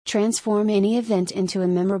Transform any event into a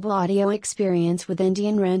memorable audio experience with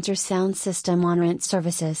Indian Renter sound system on Rent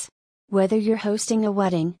Services. Whether you're hosting a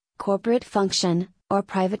wedding, corporate function, or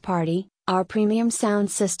private party, our premium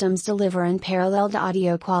sound systems deliver unparalleled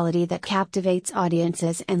audio quality that captivates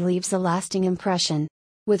audiences and leaves a lasting impression.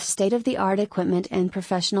 With state-of-the-art equipment and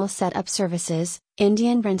professional setup services,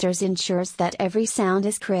 Indian Renters ensures that every sound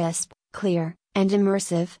is crisp, clear, and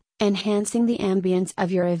immersive, enhancing the ambience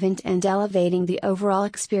of your event and elevating the overall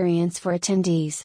experience for attendees.